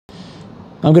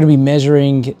I'm going to be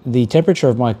measuring the temperature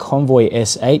of my Convoy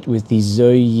S8 with the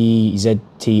Zoyi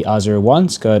ZT-R01.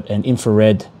 It's got an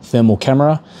infrared thermal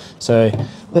camera. So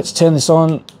let's turn this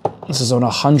on. This is on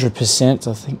 100%.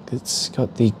 I think it's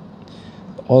got the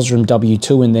Osram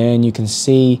W2 in there, and you can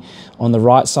see on the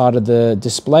right side of the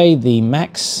display the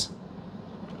max,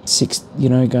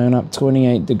 going up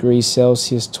 28 degrees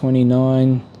Celsius,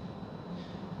 29.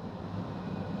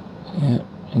 Yeah,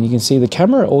 and you can see the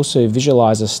camera also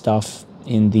visualizes stuff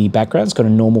in the background. It's got a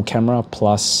normal camera,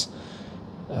 plus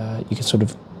you can sort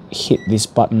of hit this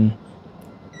button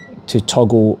to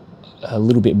toggle a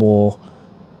little bit more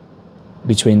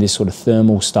between this sort of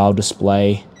thermal style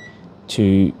display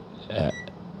to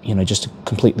just a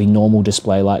completely normal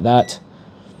display like that.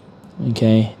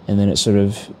 Okay, and then it sort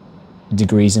of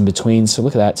degrees in between. So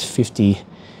look at that, it's 50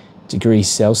 degrees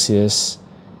Celsius.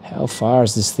 How far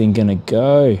is this thing gonna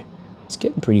go? It's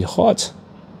getting pretty hot.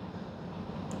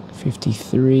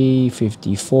 53,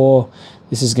 54.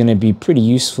 This is going to be pretty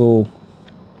useful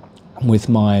with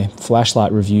my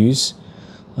flashlight reviews.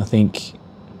 I think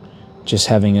just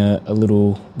having a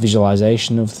little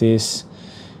visualization of this,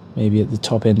 maybe at the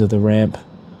top end of the ramp,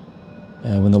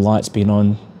 when the light's been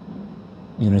on,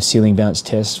 ceiling bounce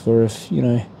test for a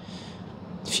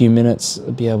few minutes,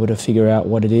 I'll be able to figure out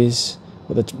what it is,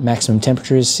 what the maximum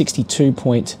temperature is. 63.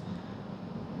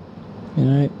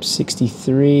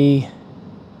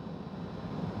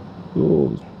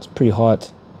 Ooh, it's pretty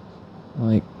hot.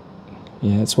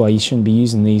 That's why you shouldn't be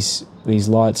using these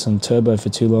lights on turbo for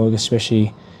too long,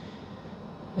 especially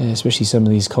some of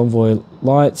these Convoy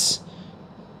lights.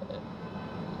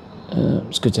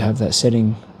 It's good to have that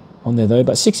setting on there though.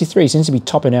 But 63 seems to be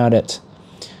topping out at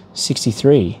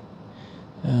 63.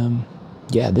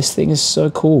 Yeah, this thing is so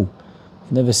cool.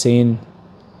 I've never seen.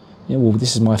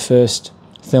 This is my first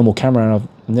thermal camera, and I've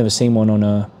never seen one on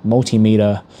a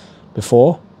multimeter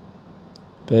before.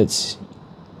 But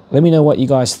let me know what you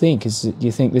guys think. Do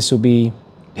you think this will be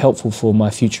helpful for my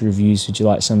future reviews? Would you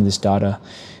like some of this data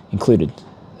included?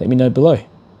 Let me know below.